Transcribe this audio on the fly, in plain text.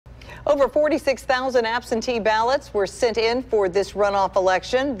Over 46,000 absentee ballots were sent in for this runoff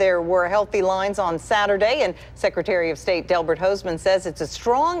election. There were healthy lines on Saturday, and Secretary of State Delbert Hosemann says it's a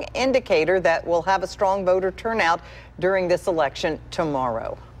strong indicator that we'll have a strong voter turnout during this election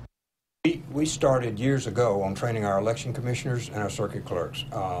tomorrow. We started years ago on training our election commissioners and our circuit clerks.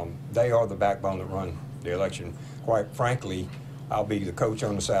 They are the backbone that run the election. Quite frankly, I'll be the coach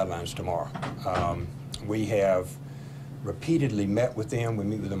on the sidelines tomorrow. We have repeatedly met with them. We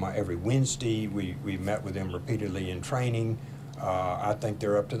meet with them every Wednesday. We met with them repeatedly in training. I think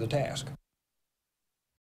they're up to the task.